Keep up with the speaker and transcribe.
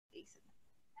decent.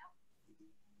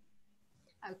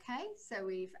 Okay, so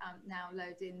we've now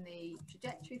loaded in the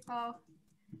trajectory file,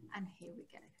 and here we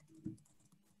go.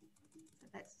 So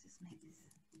let's just make this.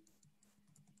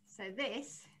 So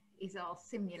this is our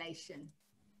simulation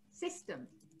system.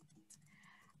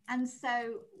 And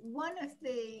so one of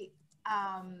the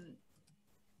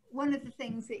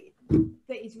things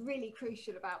that is really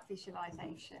crucial about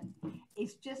visualization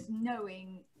is just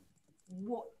knowing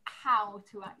how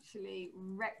to actually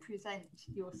represent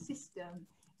your system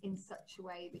in such a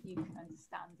way that you can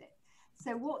understand it.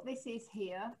 So what this is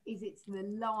here is it's the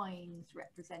lines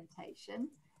representation.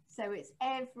 So it's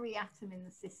every atom in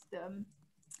the system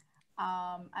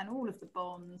and all of the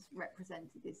bonds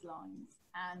represented as lines.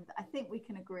 And I think we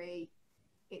can agree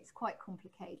it's quite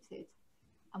complicated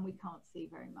and we can't see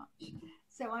very much.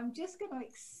 So I'm just going to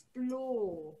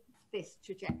explore this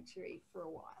trajectory for a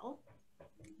while.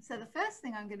 So the first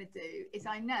thing I'm going to do is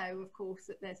I know, of course,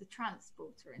 that there's a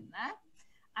transporter in there,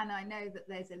 and I know that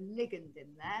there's a ligand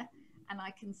in there, and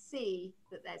I can see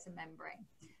that there's a membrane.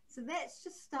 So let's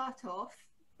just start off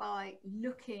by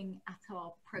looking at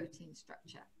our protein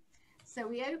structure. So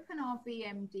we open our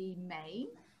VMD main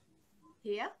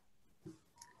here,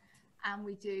 and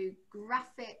we do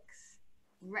graphics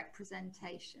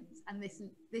representations, and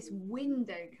this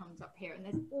window comes up here, and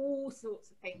there's all sorts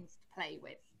of things to play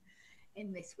with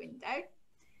in this window.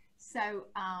 So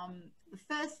the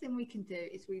first thing we can do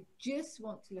is we just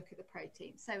want to look at the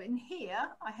protein. So in here,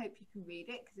 I hope you can read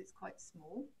it because it's quite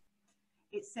small.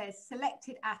 It says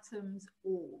selected atoms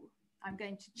all. I'm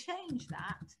going to change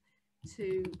that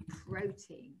to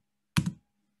protein.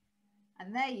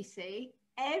 And there you see,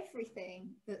 everything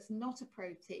that's not a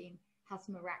protein has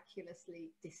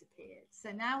miraculously disappeared.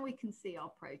 So now we can see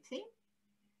our protein.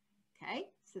 Okay,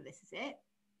 so this is it.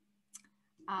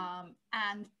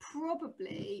 And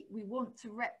probably we want to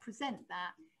represent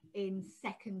that in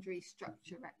secondary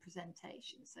structure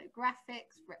representation. So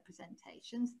graphics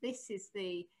representations. This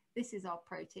is our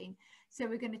protein. So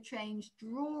we're going to change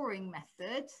drawing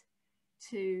method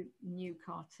to new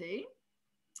cartoon,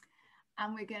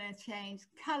 and we're going to change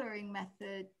coloring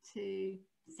method to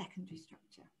secondary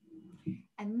structure.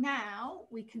 And now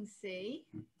we can see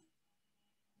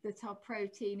that our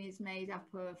protein is made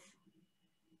up of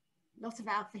a lot of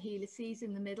alpha helices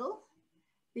in the middle,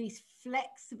 these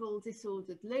flexible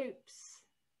disordered loops,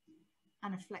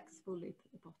 and a flexible loop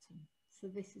at the bottom. So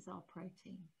this is our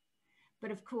protein.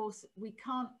 But of course, we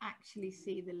can't actually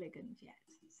see the ligand yet.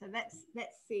 So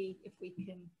let's see if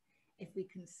we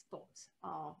can spot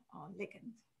our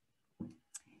ligand.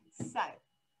 So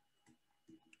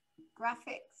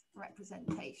graphics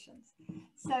representations.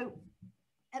 So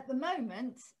at the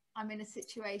moment, I'm in a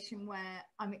situation where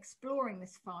I'm exploring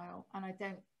this file and I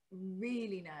don't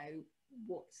really know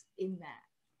what's in there,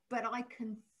 but I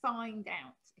can find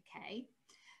out, okay?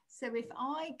 So if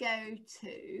I go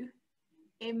to,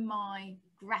 in my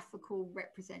graphical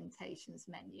representations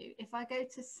menu, if I go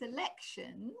to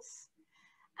selections,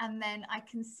 and then I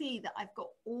can see that I've got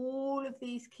all of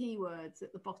these keywords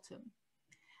at the bottom.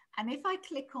 And if I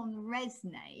click on res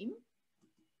name,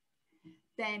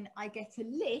 then I get a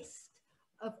list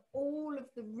of all of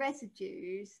the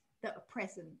residues that are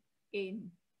present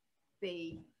in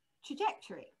the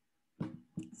trajectory.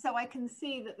 So I can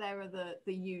see that there are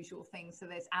the usual things. So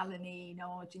there's alanine,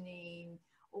 arginine,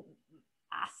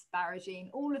 asparagine,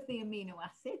 all of the amino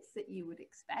acids that you would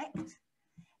expect.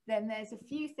 Then there's a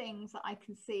few things that I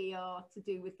can see are to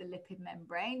do with the lipid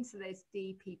membrane. So there's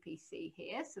DPPC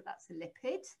here, so that's a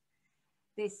lipid.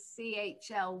 This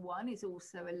CHL1 is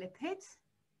also a lipid.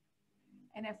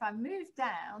 And if I move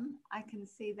down, I can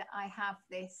see that I have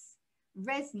this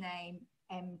res name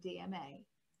MDMA.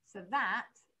 So that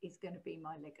is going to be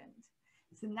my ligand.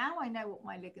 So now I know what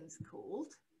my ligand's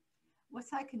called. What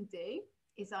I can do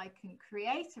is I can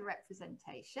create a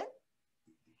representation.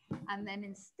 And then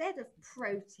instead of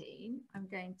protein, I'm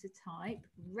going to type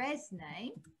res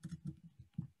name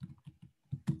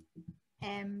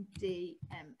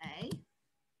MDMA.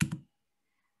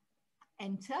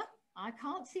 Enter. I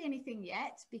can't see anything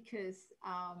yet because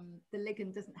the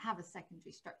ligand doesn't have a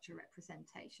secondary structure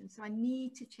representation. So I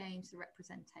need to change the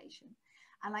representation.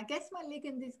 And I guess my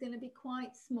ligand is going to be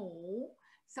quite small.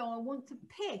 So I want to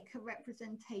pick a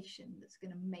representation that's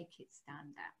going to make it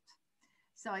stand out.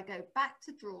 So I go back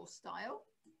to draw style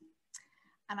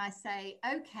and I say,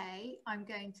 okay, I'm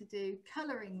going to do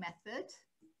coloring method.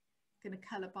 I'm going to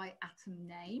color by atom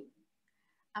name.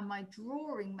 And my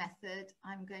drawing method,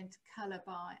 I'm going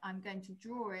to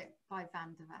draw it by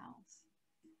Van der Waals.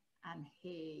 And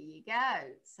here you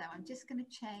go. So I'm just going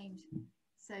to change.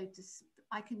 So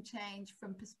I can change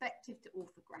from perspective to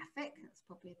orthographic. That's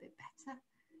probably a bit better.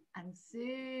 And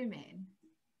zoom in.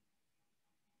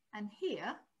 And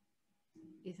here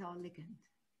is our ligand.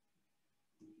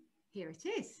 Here it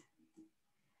is.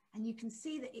 And you can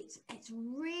see that it's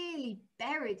really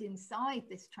buried inside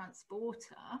this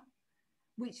transporter,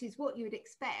 which is what you would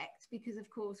expect, because of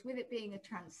course, with it being a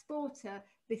transporter,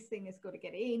 this thing has got to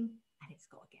get in and it's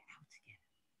got to get out again.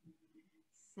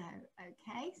 So,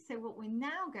 okay, so what we're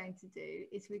now going to do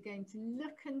is we're going to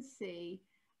look and see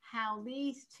how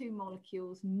these two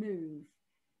molecules move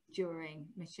during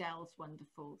Michelle's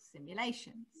wonderful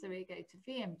simulation. So we go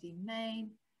to VMD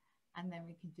main, and then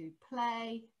we can do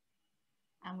play,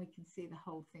 and we can see the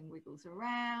whole thing wiggles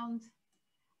around,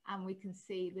 and we can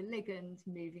see the ligand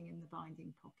moving in the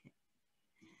binding pocket.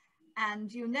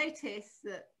 And you'll notice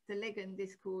that the ligand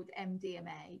is called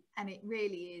MDMA, and it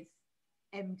really is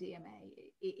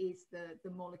MDMA. It is the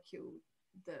molecule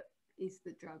that is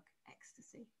the drug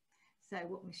ecstasy. So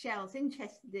what Michelle's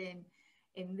interested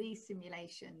in these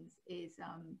simulations is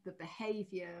the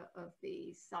behavior of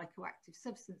these psychoactive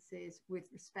substances with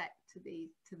respect to the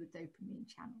dopamine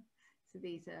channel. So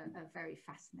these are very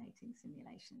fascinating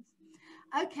simulations.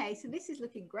 Okay, so this is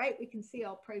looking great. We can see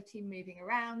our protein moving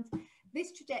around.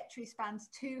 This trajectory spans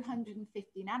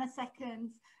 250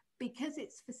 nanoseconds. Because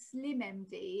it's for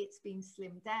SlimMD, it's been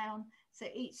slimmed down. So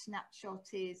each snapshot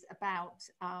is about,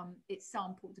 it's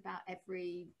sampled about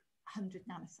every 100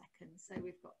 nanoseconds. So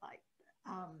we've got like,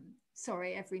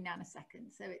 sorry, every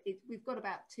nanosecond. So we've got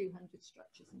about 200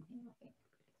 structures in here, I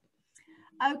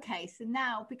think. Okay, so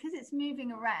now because it's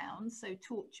moving around so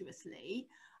tortuously,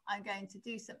 I'm going to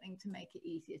do something to make it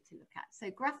easier to look at.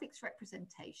 So graphics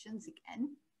representations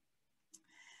again.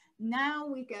 Now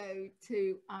we go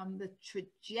to the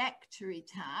trajectory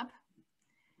tab.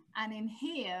 And in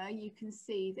here, you can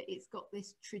see that it's got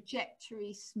this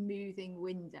trajectory smoothing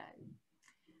window.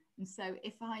 And so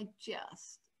if I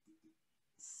just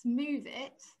smooth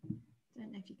it,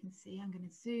 don't know if you can see, I'm going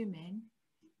to zoom in.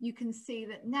 You can see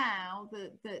that now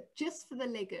that just for the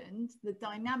ligand, the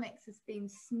dynamics has been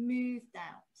smoothed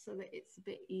out so that it's a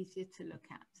bit easier to look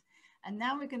at. And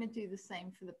now we're going to do the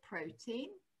same for the protein.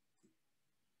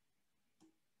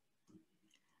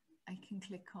 I can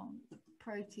click on the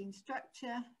protein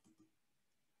structure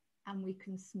and we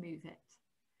can smooth it.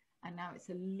 And now it's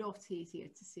a lot easier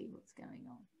to see what's going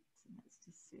on. So let's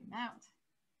just zoom out.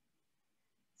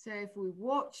 So if we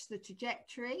watch the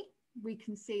trajectory, we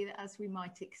can see that as we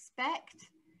might expect,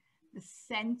 the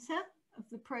center of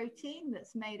the protein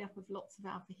that's made up of lots of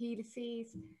alpha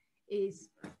helices is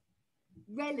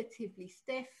relatively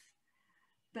stiff,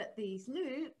 but these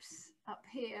loops up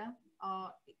here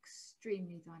are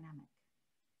extremely dynamic.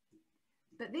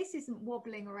 But this isn't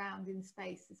wobbling around in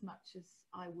space as much as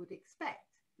I would expect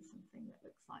for something that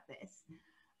looks like this.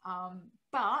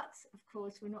 But of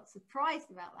course, we're not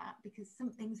surprised about that because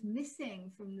something's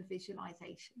missing from the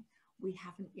visualization. We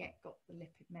haven't yet got the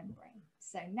lipid membrane.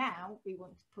 So now we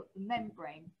want to put the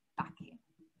membrane back in.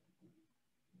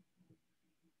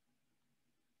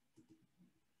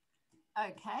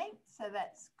 Okay, so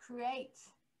let's create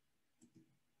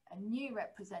a new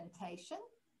representation.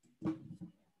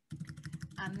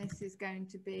 And this is going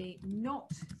to be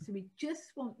not, so we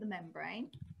just want the membrane.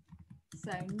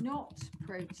 So not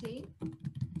protein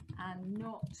and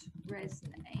not res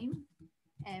name,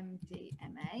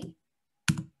 MDMA.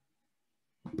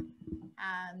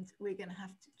 And we're going to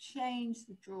have to change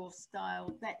the draw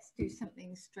style. Let's do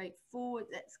something straightforward.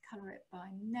 Let's color it by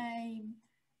name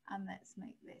and let's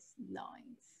make this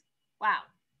lines. Wow,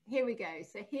 here we go.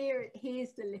 So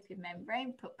here's the lipid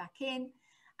membrane put back in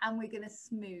and we're going to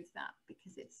smooth that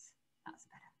because that's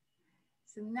better.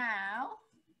 So now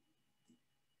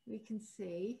we can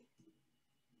see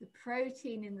the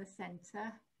protein in the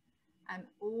center and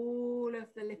all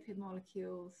of the lipid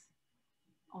molecules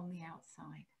on the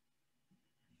outside.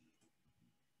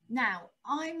 Now,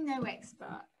 I'm no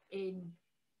expert in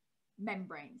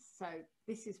membranes, so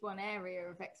this is one area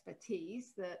of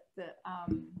expertise that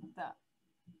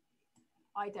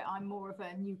I'm more of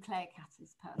a nucleic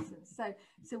acids person.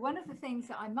 So one of the things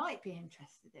that I might be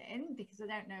interested in, because I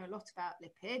don't know a lot about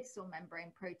lipids or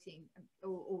membrane protein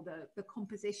or the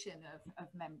composition of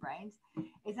membranes,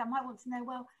 is I might want to know,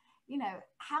 well, you know,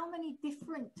 how many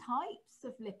different types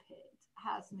of lipid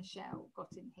has Michelle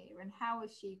got in here and how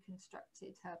has she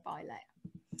constructed her bilayer?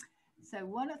 So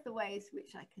one of the ways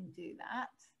which I can do that,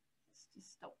 let's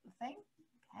just stop the thing,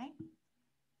 okay.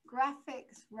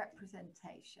 Graphics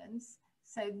representations.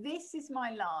 So this is my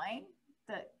line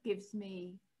that gives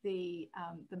me the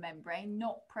membrane,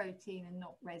 not protein and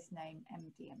not res name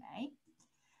MDMA.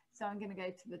 So I'm going to go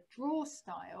to the draw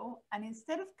style, and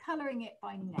instead of colouring it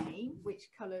by name, which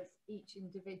colours each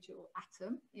individual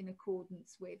atom in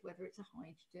accordance with whether it's a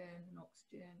hydrogen, an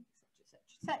oxygen, etc.,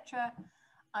 etc., etc.,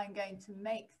 I'm going to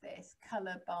make this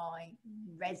colour by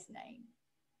res name.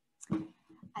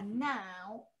 And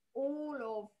now all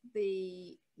of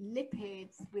the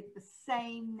lipids with the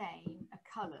same name are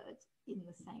coloured in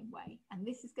the same way. And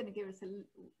this is going to give us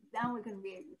now we're going to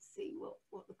be able to see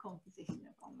what the composition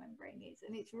of our membrane is.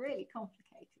 And it's really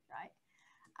complicated, right?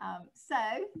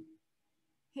 So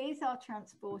here's our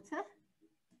transporter.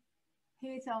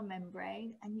 Here's our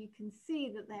membrane. And you can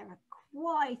see that there are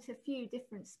quite a few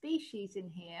different species in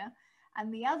here.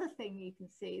 And the other thing you can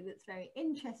see that's very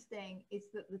interesting is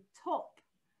that the top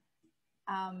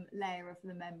layer of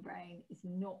the membrane is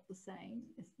not the same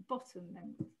as the bottom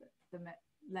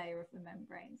layer of the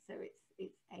membrane. So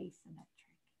it's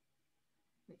asymmetric,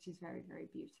 which is very, very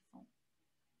beautiful.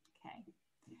 Okay,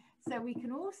 so we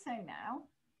can also now,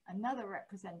 another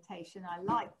representation I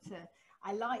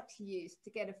like to use to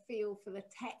get a feel for the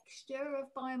texture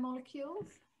of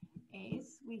biomolecules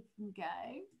is we can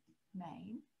go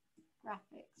main,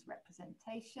 graphics,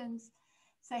 representations.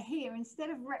 So here, instead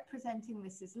of representing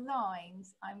this as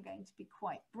lines, I'm going to be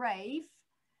quite brave,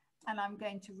 and I'm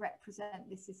going to represent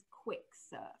this as quick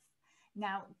surf.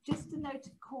 Now, just a note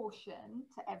of caution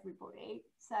to everybody.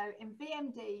 So in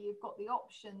VMD, you've got the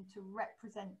option to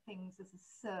represent things as a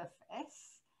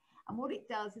surface. And what it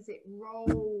does is it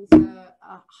rolls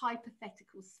a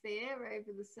hypothetical sphere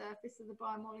over the surface of the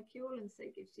biomolecule, and so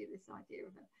it gives you this idea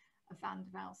of a Van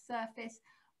der Waals surface.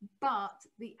 But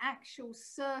the actual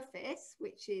surface,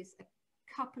 which is a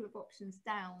couple of options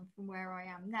down from where I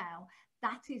am now,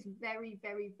 that is very,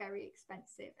 very, very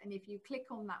expensive. And if you click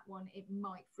on that one, it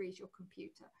might freeze your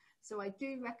computer. So I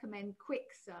do recommend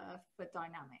quick surf for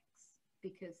dynamics,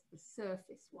 because the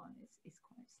surface one is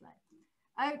quite slow.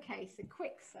 Okay, so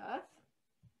quick surf.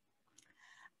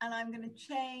 And I'm going to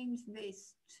change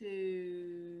this to,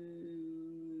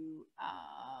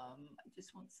 I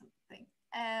just want something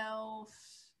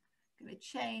else. I'm going to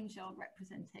change our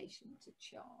representation to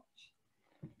charge.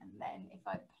 And then if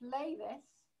I play this,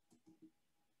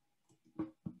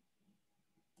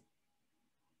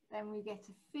 then we get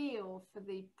a feel for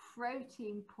the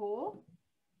protein pore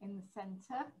in the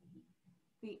center,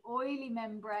 the oily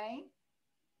membrane,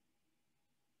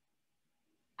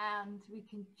 and we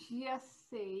can just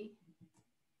see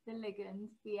the ligand,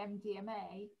 the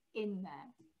MDMA, in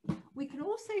there. We can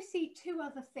also see two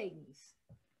other things.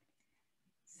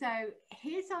 So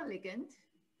here's our ligand,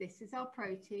 this is our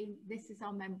protein, this is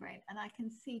our membrane, and I can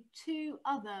see two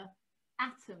other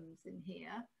atoms in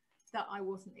here that I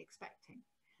wasn't expecting.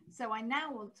 So I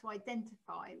now want to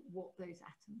identify what those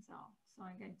atoms are. So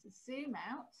I'm going to zoom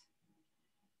out.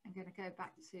 I'm going to go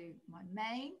back to my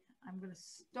main. I'm going to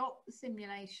stop the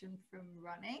simulation from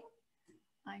running.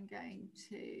 I'm going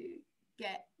to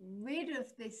get rid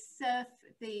of this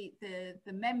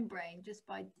the membrane just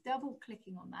by double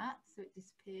clicking on that so it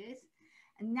disappears.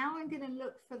 And now I'm going to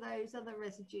look for those other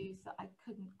residues that I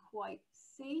couldn't quite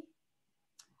see.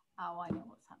 Oh, I know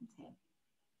what's happened here.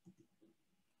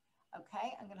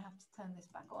 Okay, I'm going to have to turn this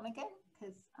back on again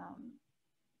because,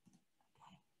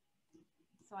 okay,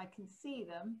 so I can see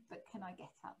them, but can I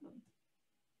get at them?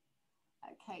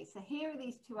 Okay, so here are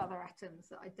these two other atoms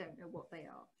that I don't know what they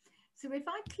are. So if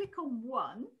I click on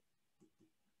one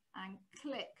and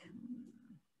click,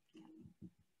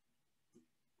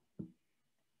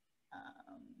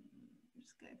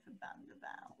 just go for Van der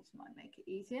Waals, might make it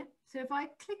easier. So if I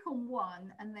click on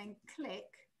one and then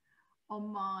click on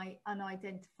my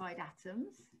unidentified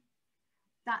atoms,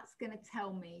 that's going to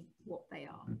tell me what they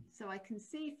are. So I can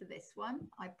see for this one,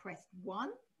 I pressed 1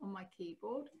 on my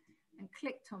keyboard and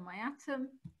clicked on my atom.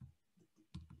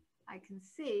 I can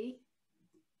see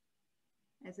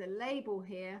there's a label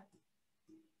here,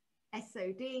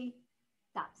 SOD,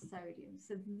 that's sodium.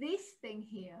 So this thing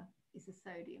here is a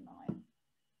sodium ion.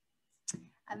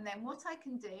 And then what I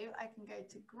can do, I can go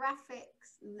to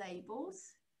graphics,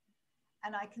 labels,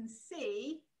 and I can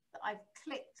see that I've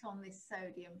clicked on this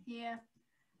sodium here,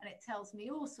 and it tells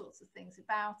me all sorts of things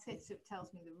about it. So it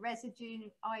tells me the residue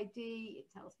ID, it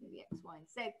tells me the X, Y, and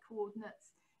Z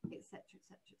coordinates, etc.,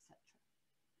 etc., etc.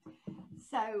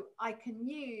 So I can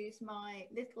use my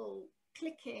little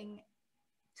clicking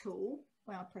tool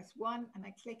where I press 1 and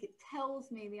I click, it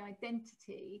tells me the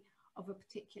identity of a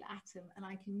particular atom, and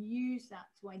I can use that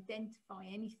to identify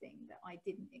anything that I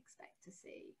didn't expect to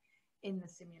see in the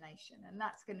simulation. And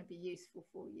that's going to be useful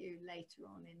for you later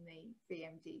on in the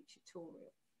VMD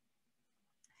tutorial.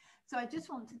 So I just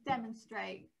want to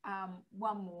demonstrate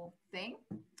one more thing.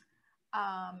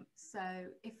 So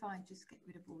if I just get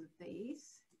rid of all of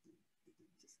these,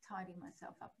 just tidy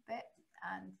myself up a bit,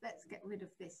 and let's get rid of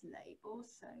this label.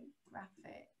 So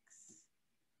graphics,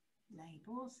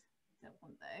 labels, don't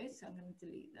want those, so I'm going to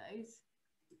delete those,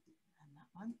 and that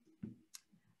one.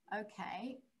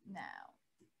 Okay, now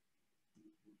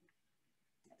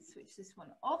let's switch this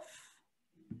one off.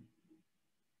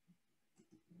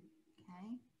 Okay,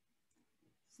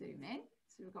 zoom in.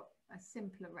 So we've got a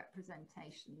simpler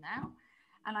representation now.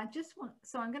 And I just want,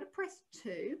 so I'm going to press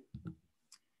 2,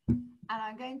 and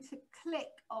I'm going to click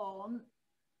on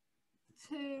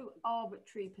 2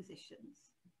 arbitrary positions.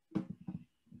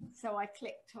 So I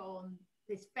clicked on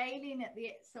this baleen at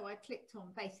the, so I clicked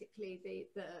on basically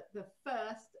the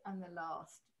first and the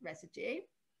last residue.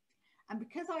 And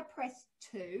because I pressed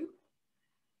 2,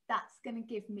 that's going to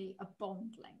give me a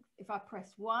bond length. If I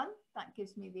press 1, that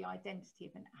gives me the identity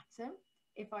of an atom.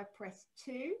 If I press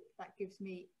 2, that gives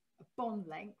me a bond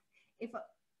length.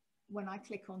 When I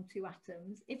click on 2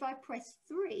 atoms, if I press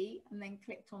 3 and then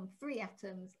clicked on 3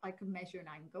 atoms, I can measure an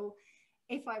angle.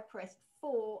 If I pressed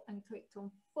 4 and clicked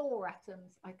on 4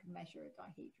 atoms, I can measure a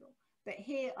dihedral. But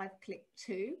here I've clicked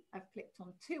 2, I've clicked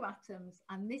on 2 atoms,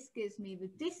 and this gives me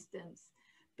the distance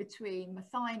between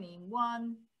methionine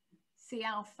 1, C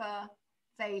alpha,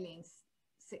 valine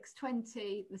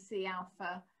 620, the C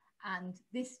alpha, and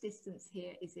this distance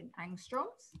here is in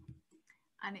angstroms.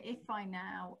 And if I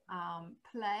now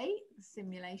play the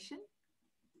simulation,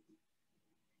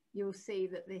 you'll see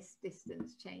that this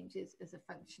distance changes as a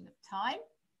function of time.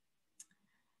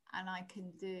 And I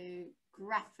can do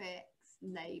graphics,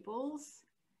 labels.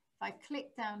 If I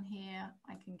click down here,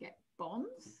 I can get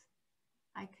bonds.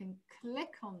 I can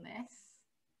click on this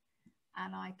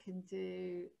and I can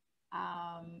do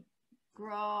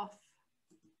graph.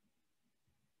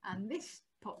 And this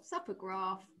pops up a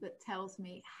graph that tells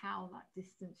me how that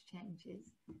distance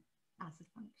changes as a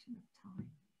function of time.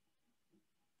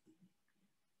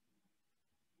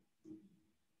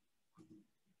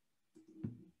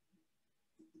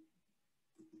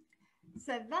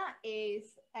 So that is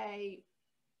a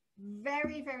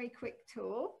very, very quick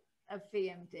tour of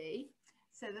VMD.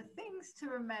 So the things to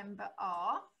remember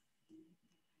are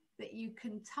that you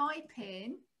can type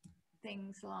in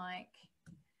things like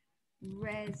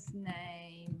res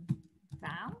name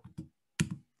val,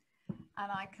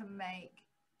 and I can make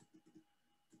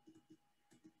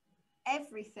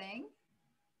everything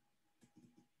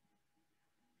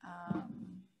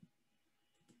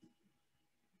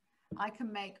I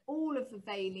can make all of the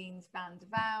valines van der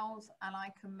Waals, and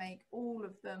I can make all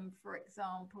of them, for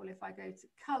example, if I go to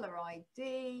color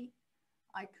ID,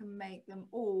 I can make them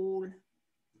all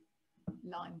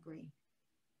lime green.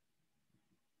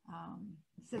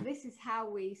 So this is how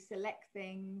we select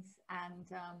things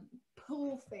and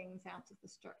pull things out of the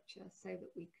structure so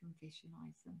that we can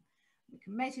visualize them. We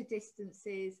can measure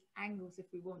distances, angles if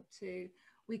we want to.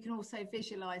 We can also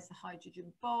visualize the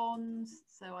hydrogen bonds.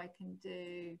 So I can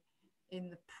do in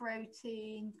the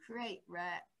protein, create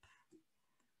rep,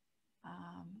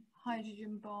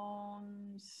 hydrogen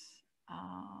bonds,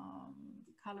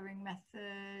 coloring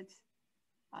method.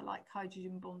 I like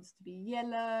hydrogen bonds to be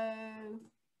yellow.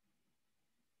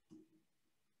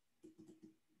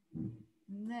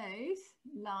 And those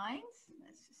lines,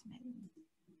 let's just make them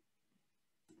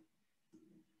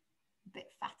a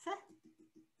bit fatter.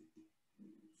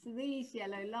 So these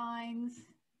yellow lines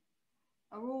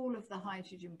are all of the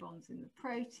hydrogen bonds in the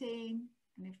protein.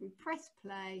 And if we press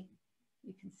play,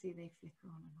 you can see they flicker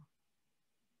on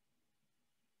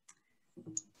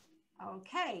and off.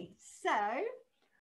 Okay, so